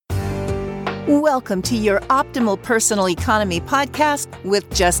Welcome to your Optimal Personal Economy podcast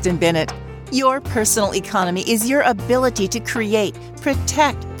with Justin Bennett. Your personal economy is your ability to create,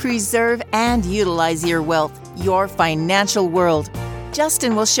 protect, preserve, and utilize your wealth, your financial world.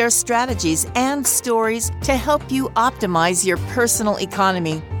 Justin will share strategies and stories to help you optimize your personal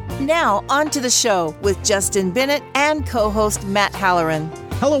economy. Now, on to the show with Justin Bennett and co-host Matt Halloran.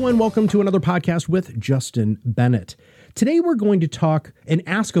 Hello and welcome to another podcast with Justin Bennett. Today we're going to talk and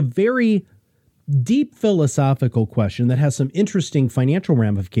ask a very deep philosophical question that has some interesting financial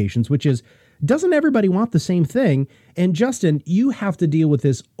ramifications, which is, doesn't everybody want the same thing? And Justin, you have to deal with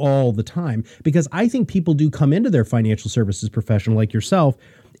this all the time because I think people do come into their financial services profession like yourself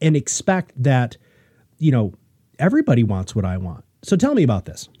and expect that, everybody wants what I want. So tell me about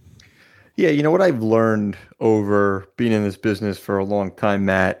this. Yeah, what I've learned over being in this business for a long time,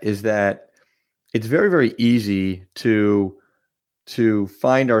 Matt, is that it's very, very easy to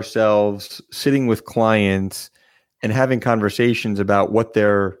find ourselves sitting with clients and having conversations about what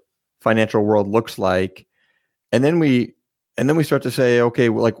their financial world looks like. And then we start to say, okay,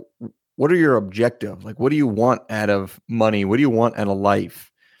 well, like, what are your objectives? Like, what do you want out of money? What do you want out of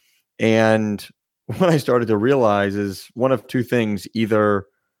life? And what I started to realize is one of two things: either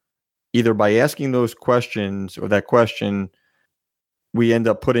by asking those questions or that question, we end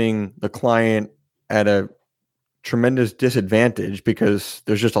up putting the client at a tremendous disadvantage because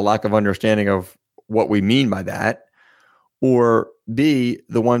there's just a lack of understanding of what we mean by that. Or B,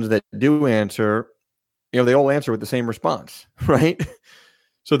 the ones that do answer, they all answer with the same response, right?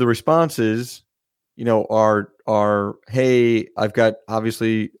 So the responses, are, hey, I've got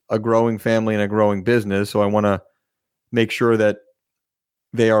obviously a growing family and a growing business, so I want to make sure that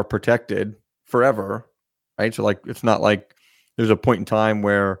they are protected forever, right? So it's not like there's a point in time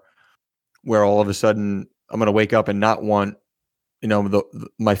where all of a sudden I'm going to wake up and not want,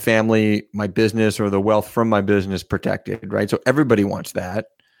 my family, my business, or the wealth from my business protected, right? So everybody wants that.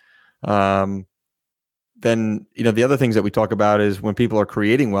 Then, the other things that we talk about is when people are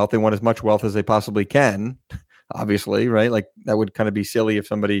creating wealth, they want as much wealth as they possibly can, obviously, right? Like that would kind of be silly if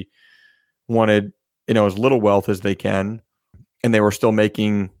somebody wanted, as little wealth as they can, and they were still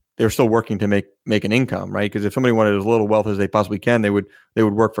working to make an income, right? Because if somebody wanted as little wealth as they possibly can, they would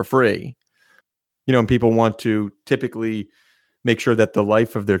work for free. And people want to typically make sure that the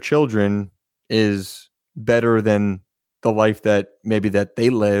life of their children is better than the life that they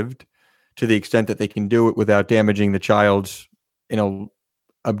lived, to the extent that they can do it without damaging the child's,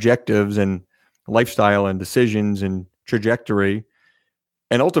 objectives and lifestyle and decisions and trajectory.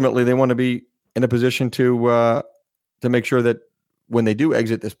 And ultimately, they want to be in a position to make sure that when they do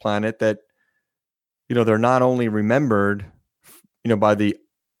exit this planet, that they're not only remembered, by the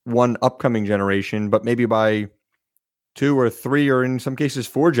one upcoming generation, but maybe by 2 or 3, or in some cases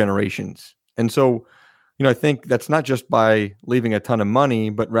 4 generations. And so, I think that's not just by leaving a ton of money,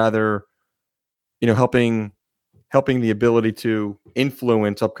 but rather, helping the ability to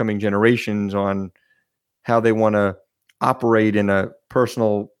influence upcoming generations on how they want to operate in a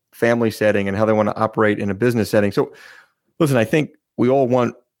personal family setting and how they want to operate in a business setting. So listen, I think we all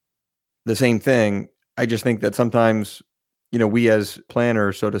want the same thing. I just think that sometimes, we as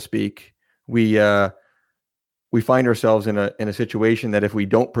planners, so to speak, we find ourselves in a situation that if we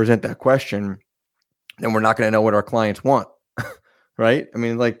don't present that question, then we're not going to know what our clients want, right? I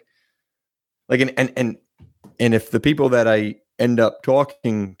mean, and if the people that I end up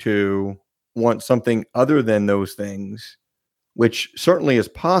talking to want something other than those things, which certainly is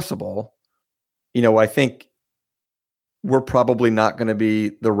possible, I think we're probably not going to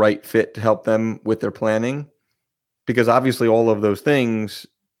be the right fit to help them with their planning, because obviously all of those things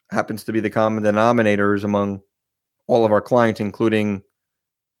happens to be the common denominators among all of our clients, including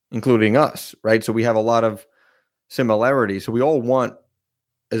us, right? So we have a lot of similarities. So we all want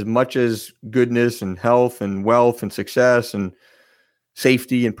as much as goodness and health and wealth and success and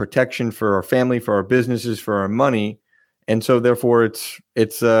safety and protection for our family, for our businesses, for our money. And so therefore it's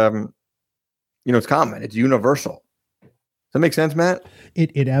common, it's universal. Does that make sense, Matt?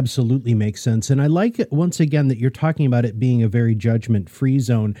 It absolutely makes sense. And I like it, once again, that you're talking about it being a very judgment-free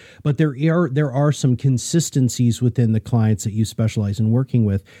zone, but there are some consistencies within the clients that you specialize in working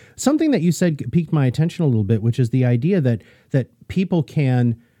with. Something that you said piqued my attention a little bit, which is the idea that people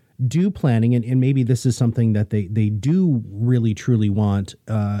can do planning, and maybe this is something that they do really truly want,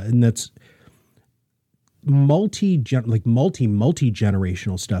 and that's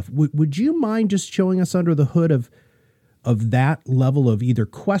multi-generational stuff. Would you mind just showing us under the hood of that level of either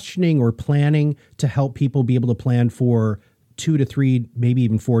questioning or planning to help people be able to plan for 2 to 3, maybe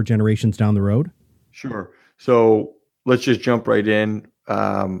even 4 generations down the road? Sure. So let's just jump right in.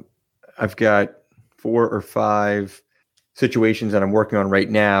 I've got 4 or 5 situations that I'm working on right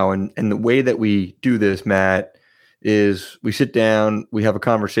now. And the way that we do this, Matt, is we sit down, we have a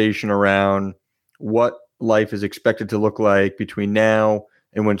conversation around what life is expected to look like between now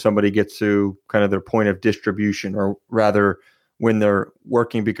and when somebody gets to kind of their point of distribution, or rather when they're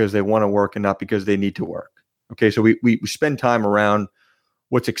working because they want to work and not because they need to work. Okay. So we spend time around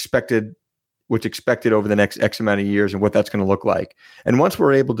what's expected over the next X amount of years and what that's going to look like. And once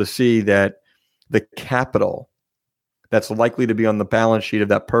we're able to see that the capital that's likely to be on the balance sheet of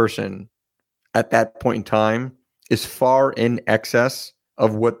that person at that point in time is far in excess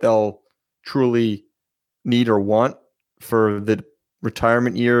of what they'll truly need or want for the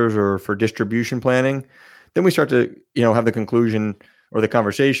retirement years or for distribution planning, then we start to, have the conclusion or the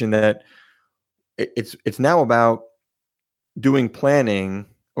conversation that it's now about doing planning,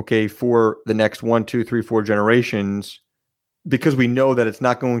 okay, for the next 1, 2, 3, 4 generations, because we know that it's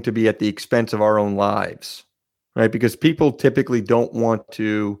not going to be at the expense of our own lives, right? Because people typically don't want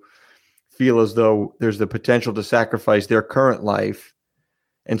to feel as though there's the potential to sacrifice their current life.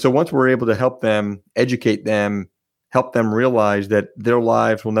 And so once we're able to help them, educate them, help them realize that their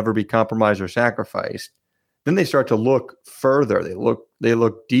lives will never be compromised or sacrificed, then they start to look further. They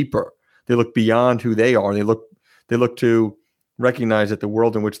look deeper. They look beyond who they are. They look to recognize that the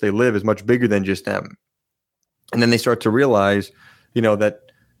world in which they live is much bigger than just them. And then they start to realize, that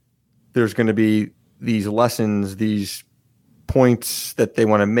there's going to be these lessons, these points that they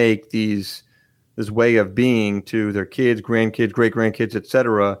want to make, this way of being to their kids, grandkids, great-grandkids, et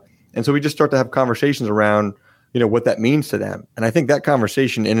cetera. And so we just start to have conversations around, what that means to them. And I think that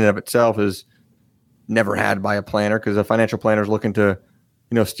conversation in and of itself is never had by a planner, because a financial planner is looking to,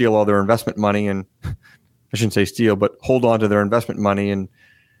 steal all their investment money, and I shouldn't say steal, but hold on to their investment money and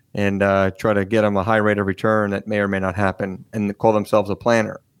try to get them a high rate of return that may or may not happen, and call themselves a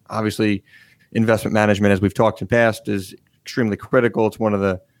planner. Obviously, investment management, as we've talked in past, is extremely critical. It's one of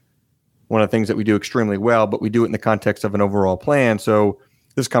the things that we do extremely well, but we do it in the context of an overall plan. So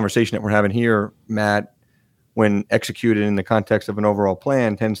this conversation that we're having here, Matt, when executed in the context of an overall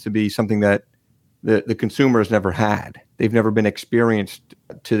plan, tends to be something that the consumer has never had. They've never been experienced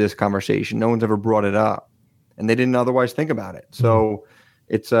to this conversation. No one's ever brought it up, and they didn't otherwise think about it. So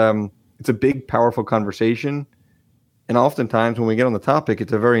it's a big, powerful conversation. And oftentimes when we get on the topic,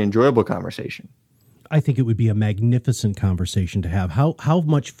 it's a very enjoyable conversation. I think it would be a magnificent conversation to have. How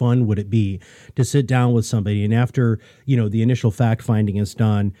much fun would it be to sit down with somebody, and after, the initial fact finding is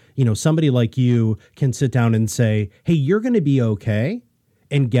done, somebody like you can sit down and say, hey, you're going to be okay.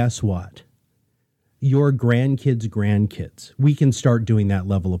 And guess what? Your grandkids, we can start doing that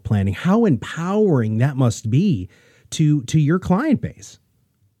level of planning. How empowering that must be to your client base.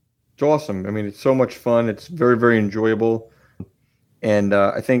 It's awesome. I mean, it's so much fun. It's very, very enjoyable. And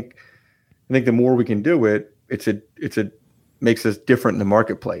I think the more we can do it, it makes us different in the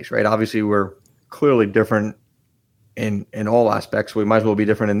marketplace, right? Obviously, we're clearly different in all aspects. We might as well be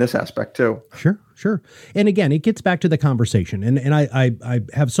different in this aspect too. Sure. And again, it gets back to the conversation. And I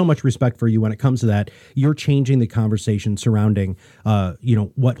have so much respect for you when it comes to that. You're changing the conversation surrounding,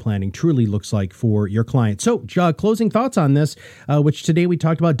 what planning truly looks like for your client. So closing thoughts on this, which today we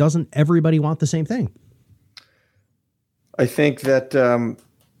talked about, doesn't everybody want the same thing? I think that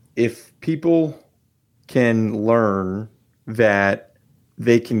if people can learn that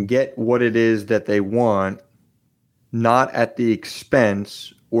they can get what it is that they want, not at the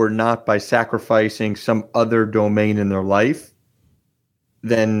expense or not by sacrificing some other domain in their life,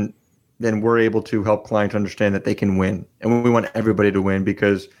 then we're able to help clients understand that they can win. And we want everybody to win,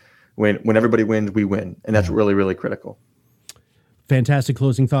 because when everybody wins, we win. And that's really, really critical. Fantastic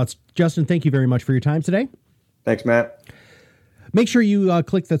closing thoughts. Justin, thank you very much for your time today. Thanks, Matt. Make sure you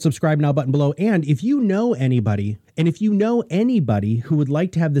click that subscribe now button below. And if you know anybody who would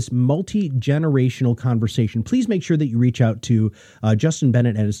like to have this multi-generational conversation, please make sure that you reach out to Justin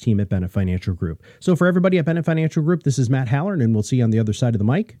Bennett and his team at Bennett Financial Group. So for everybody at Bennett Financial Group, this is Matt Halloran, and we'll see you on the other side of the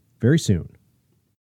mic very soon.